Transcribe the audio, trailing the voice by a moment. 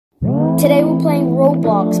Today we're playing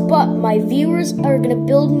Roblox, but my viewers are gonna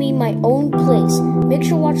build me my own place. Make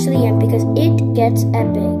sure to watch to the end because it gets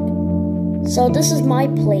epic. So this is my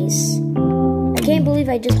place. I can't believe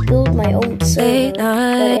I just built my own server,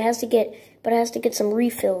 but it has to get some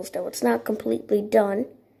refills though. It's not completely done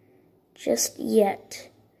just yet.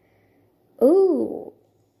 Ooh.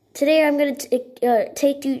 Today I'm gonna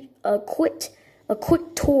take you a quick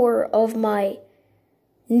tour of my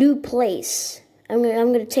new place. I'm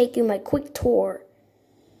gonna take you my quick tour.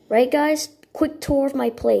 Right, guys? Quick tour of my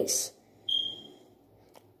place.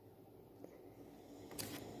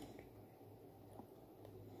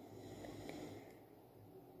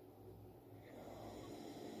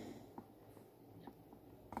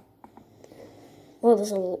 Well,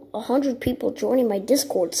 there's 100 people joining my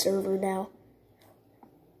Discord server now.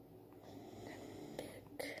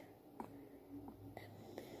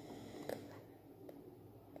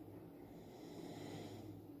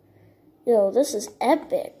 Yo, this is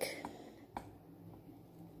epic.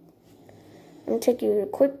 I'm gonna take you a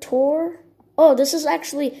quick tour. Oh, this is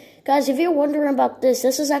actually, guys, if you're wondering about this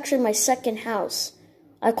is actually my second house.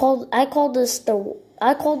 I called this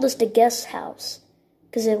the guest house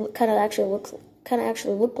because it kind of actually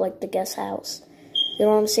looked like the guest house. You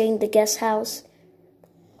know what I'm saying? The guest house.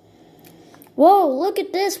 Whoa, look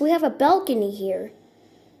at this. We have a balcony here.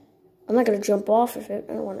 I'm not gonna jump off of it.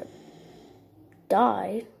 I don't want to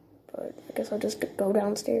die. But I guess I'll just go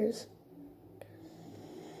downstairs.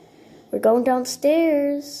 We're going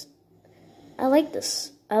downstairs. I like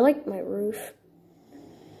this. I like my roof.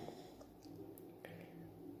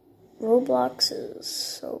 Roblox is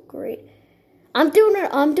so great. I'm doing a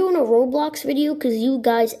Roblox video because you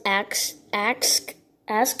guys ask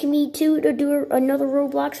me to do another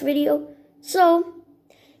Roblox video. So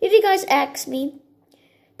if you guys ask me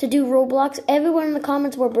to do Roblox, everyone in the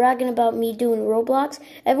comments were bragging about me doing Roblox.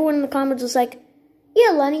 Everyone in the comments was like, yeah,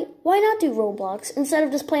 Lenny, why not do Roblox instead of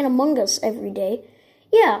just playing Among Us every day?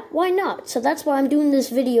 Yeah, why not? So that's why I'm doing this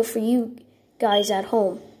video for you guys at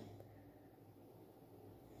home.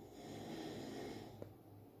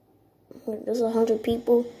 There's 100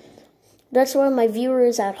 people. That's why my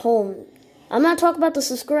viewers at home. I'm not talking about the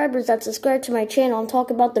subscribers that subscribe to my channel. I'm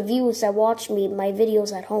talking about the viewers that watch my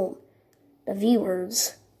videos at home. The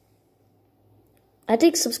viewers. I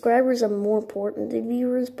think subscribers are more important than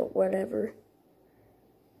viewers, but whatever.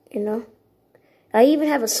 You know? I even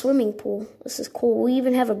have a swimming pool. This is cool. We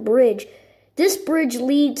even have a bridge. This bridge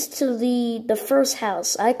leads to the first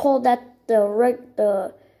house. I call that the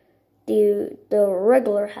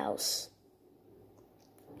regular house.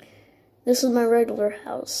 This is my regular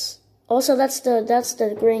house. Also, that's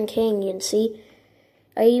the Grand Canyon, see?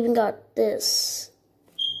 I even got this.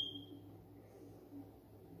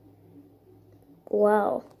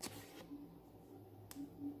 Wow.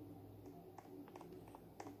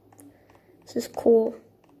 This is cool.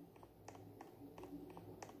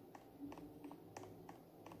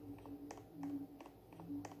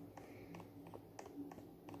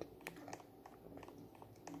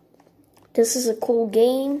 This is a cool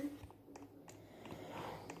game.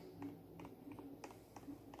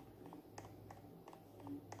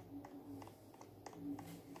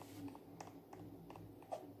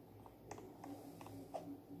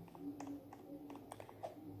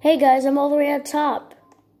 Hey guys, I'm all the way at the top.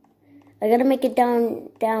 I gotta make it down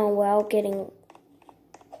without getting.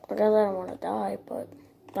 I don't want to die, but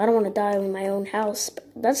I don't want to die in my own house.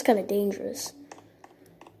 That's kind of dangerous.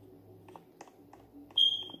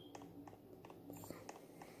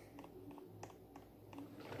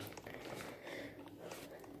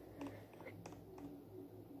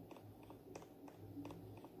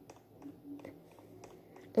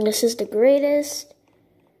 And this is the greatest.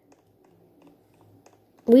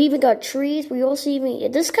 We even got trees. We also even...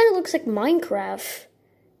 This kind of looks like Minecraft.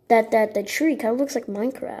 The tree kind of looks like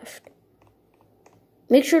Minecraft.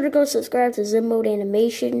 Make sure to go subscribe to Zen Mode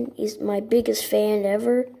Animation. He's my biggest fan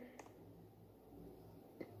ever.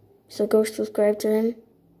 So go subscribe to him.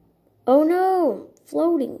 Oh no!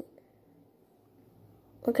 Floating.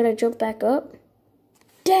 What, can I jump back up?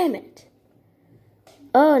 Damn it!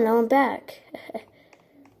 Oh, now I'm back.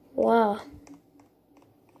 Wow.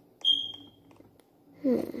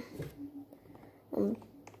 I'm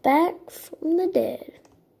back from the dead.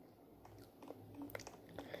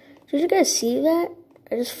 Did you guys see that?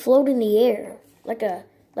 I just float in the air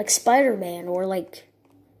like Spider-Man or like,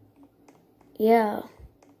 yeah.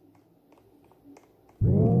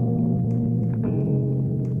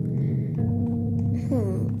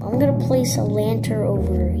 I'm gonna place a lantern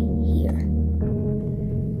over here.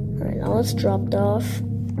 Alright, now let's drop off.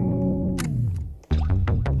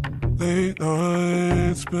 Late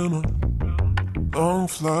nights, been a Long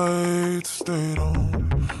flight, stayed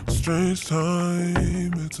on. Strange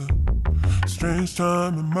time, it's a strange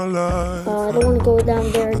time in my life. I don't want to go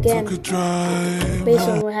down there again, Drive based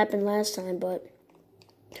on what happened last time, but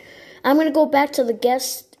I'm gonna go back to the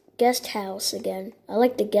guest house again. I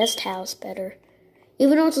like the guest house better,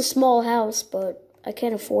 even though it's a small house, but I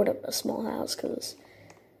can't afford a small house because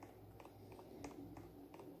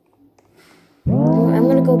I'm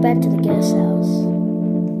gonna go back to the guest house.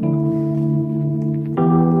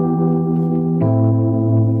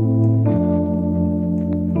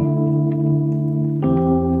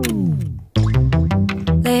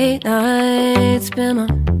 Late nights, been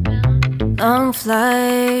on long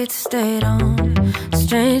flights, stayed on.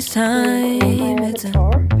 Strange time, it's a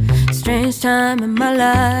strange time in my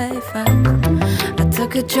life. I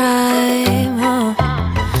took a drive home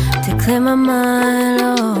to clear my mind,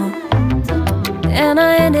 and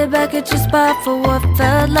I ended back at your spot for what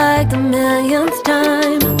felt like the millionth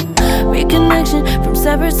time. Reconnection from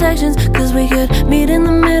separate sections, cause we could meet in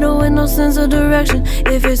the middle with no sense of direction.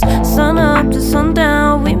 If it's sun up to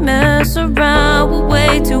sundown, we mess around, we're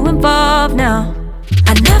way too involved now.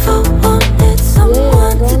 I never wanted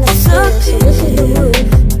someone to disappear,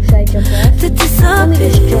 to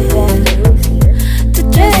disappear, to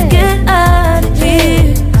just get out of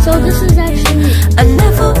here. So this is actually I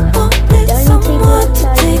never wanted someone to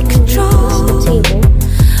take control.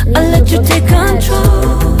 I let you take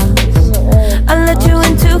control. I let you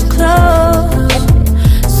in too close.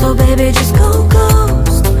 So baby, just go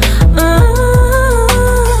ghost.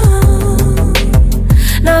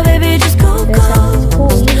 Now baby, just go ghost.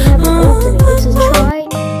 cool. You even have an opening. This is try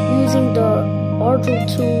using the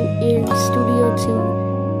R2 tool in Studio to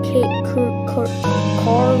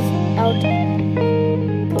carve out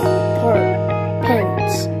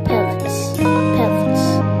pellets.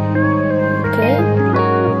 Okay?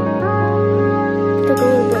 Took a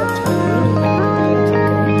little bit of time.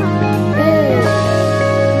 Hey!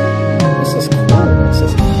 This is cool. This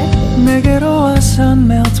is epic. 내게로 와서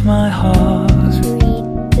melt my heart. Read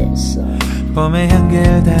this. 봄의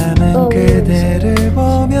향기를 담은 그대를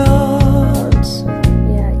보며 Parts.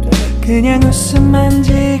 Yeah, I get it. 그냥 웃음만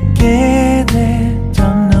짓게 돼.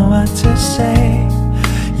 Don't know what to say.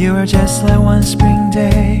 You are just like one spring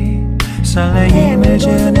day. 설레임을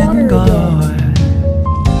주는 걸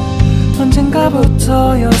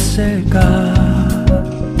언젠가부터였을까.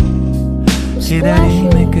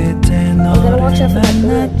 기다림의 끝에 너를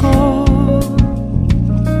만났고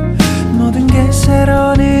모든 게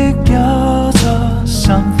새로 느껴져.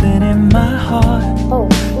 Something in my heart.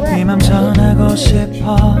 네 맘 전하고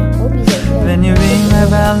싶어. When you ring my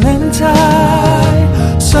valentine,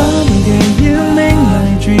 someday you make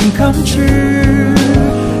my dream come true.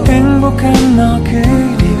 행복한 너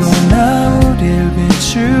그리고 나 우릴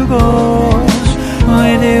비추고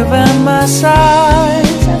With you by my side.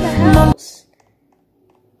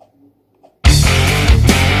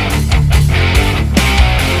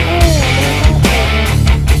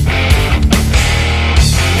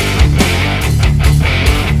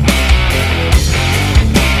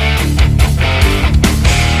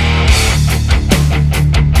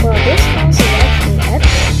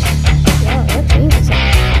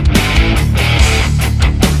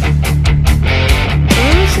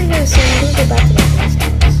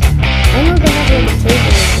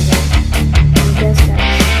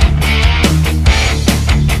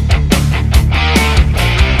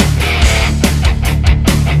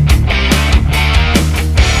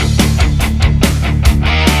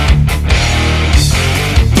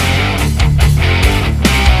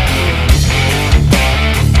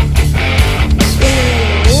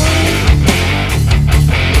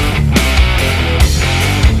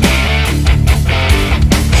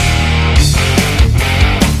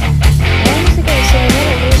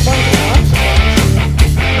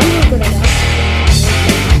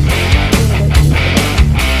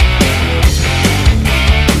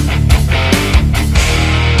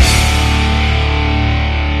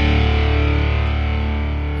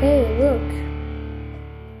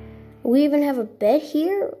 We even have a bed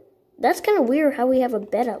here? That's kind of weird how we have a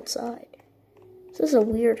bed outside. This is a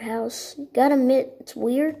weird house. Gotta admit, it's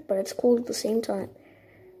weird, but it's cool at the same time.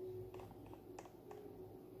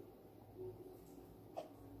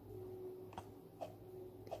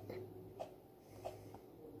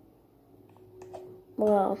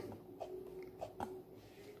 Wow.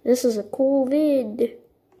 This is a cool vid.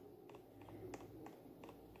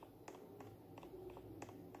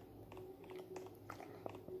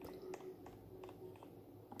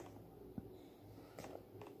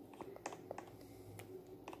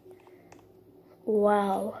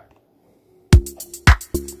 Wow.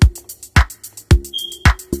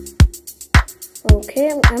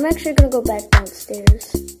 Okay, I'm actually gonna go back downstairs.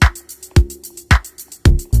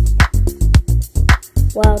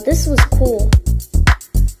 Wow, this was cool.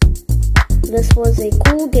 This was a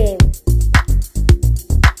cool game.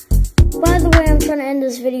 By the way, I'm trying to end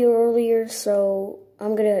this video earlier, so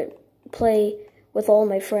I'm gonna play with all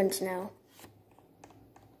my friends now.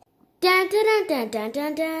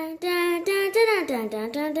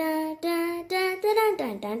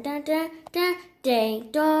 Ding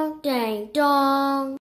dong, ding dong.